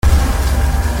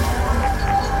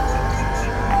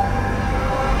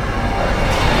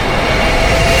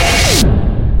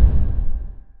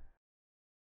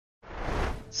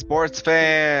Sports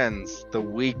fans, the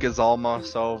week is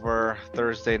almost over.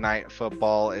 Thursday night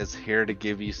football is here to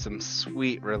give you some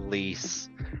sweet release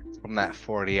from that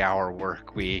 40-hour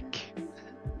work week.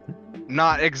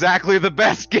 Not exactly the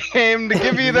best game to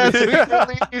give you that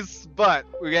sweet release, but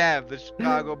we have the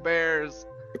Chicago Bears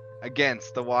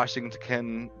against the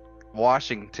Washington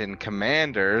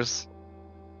Commanders,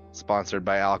 sponsored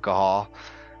by alcohol.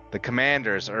 The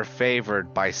Commanders are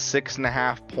favored by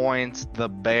 6.5 points. The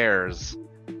Bears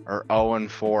are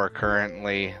 0-4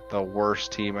 currently, the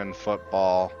worst team in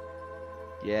football.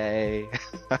 Yay.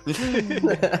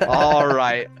 All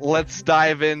right, let's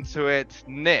dive into it.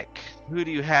 Nick, who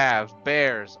do you have,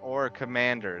 Bears or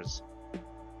Commanders?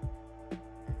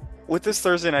 With this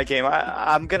Thursday night game,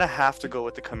 I'm going to have to go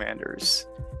with the Commanders.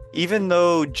 Even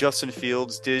though Justin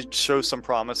Fields did show some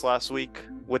promise last week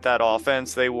with that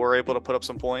offense, they were able to put up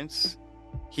some points.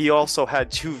 He also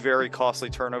had two very costly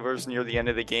turnovers near the end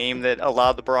of the game that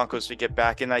allowed the Broncos to get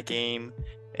back in that game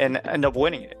and end up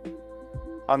winning it.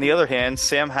 On the other hand,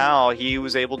 Sam Howell, he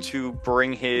was able to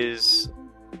bring his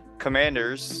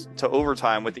Commanders to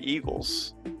overtime with the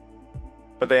Eagles,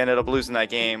 but they ended up losing that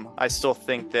game. I still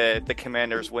think that the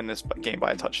Commanders win this game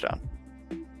by a touchdown.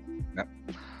 Yep.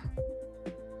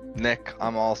 Nick,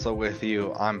 I'm also with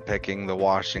you. I'm picking the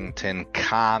Washington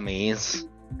Commies,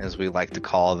 as we like to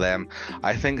call them.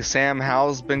 I think Sam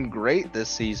Howell's been great this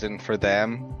season for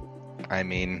them. I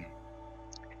mean,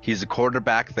 he's a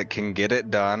quarterback that can get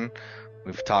it done.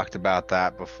 We've talked about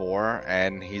that before,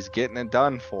 and he's getting it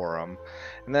done for them.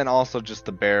 And then also just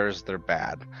the Bears, they're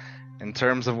bad. In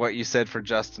terms of what you said for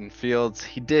Justin Fields,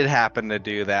 he did happen to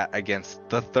do that against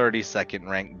the 32nd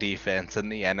ranked defense in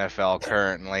the NFL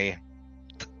currently.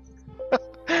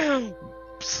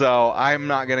 So I'm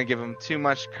not going to give him too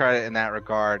much credit in that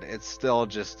regard. It's still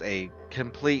just a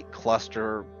complete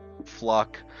cluster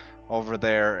fluck over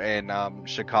there in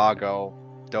Chicago.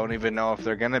 Don't even know if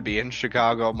they're going to be in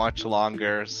Chicago much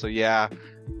longer. So yeah,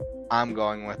 I'm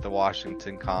going with the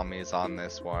Washington Commies on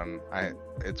this one.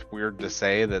 It's weird to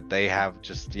say that they have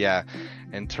just,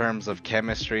 in terms of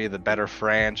chemistry, the better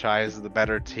franchise, the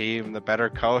better team, the better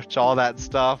coach, all that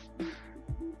stuff.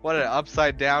 What an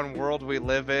upside down world we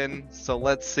live in. So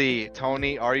let's see.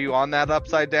 Tony, are you on that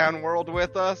upside down world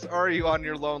with us, or are you on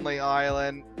your lonely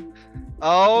island?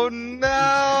 Oh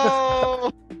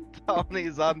no!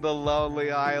 Tony's on the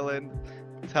lonely island.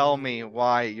 Tell me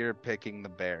why you're picking the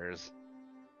Bears.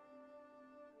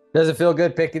 Does it feel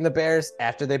good picking the Bears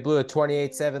after they blew a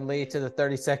 28-7 lead to the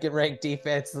 32nd ranked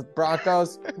defense, the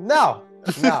Broncos? No,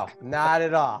 not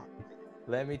at all.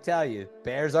 Let me tell you,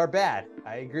 Bears are bad.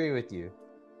 I agree with you.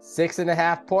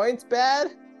 6.5 points bad?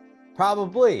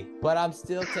 Probably, but I'm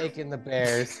still taking the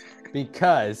Bears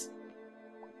because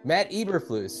Matt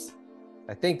Eberflus,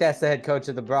 I think that's the head coach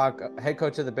of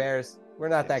the Bears. We're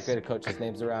not that good at coaches'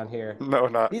 names around here. No,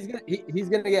 not. He's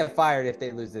gonna get fired if they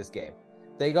lose this game.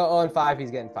 If they go 0-5, he's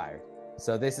getting fired.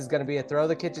 So this is gonna be a throw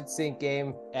the kitchen sink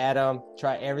game at them.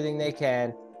 Try everything they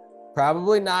can.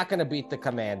 Probably not gonna beat the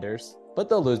Commanders, but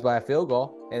they'll lose by a field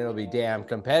goal, and it'll be damn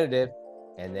competitive,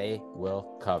 and they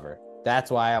will cover.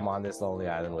 That's why I'm on this lonely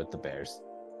island with the Bears.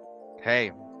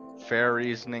 Hey, fair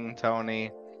reasoning, Tony.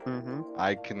 Mm-hmm.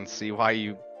 I can see why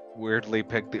you weirdly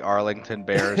picked the Arlington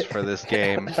Bears for this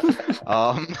game.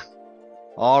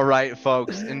 All right,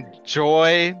 folks,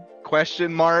 enjoy ?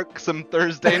 Some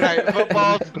Thursday night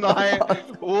football tonight.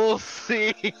 We'll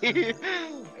see.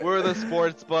 We're the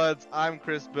Sports Buds. I'm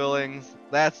Chris Billings.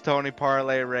 That's Tony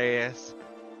Parlay Reyes.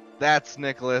 That's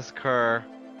Nicholas Kerr.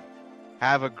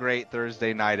 Have a great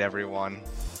Thursday night, everyone.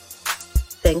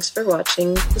 Thanks for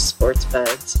watching the Sports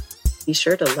Buds. Be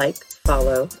sure to like,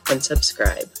 follow, and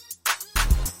subscribe.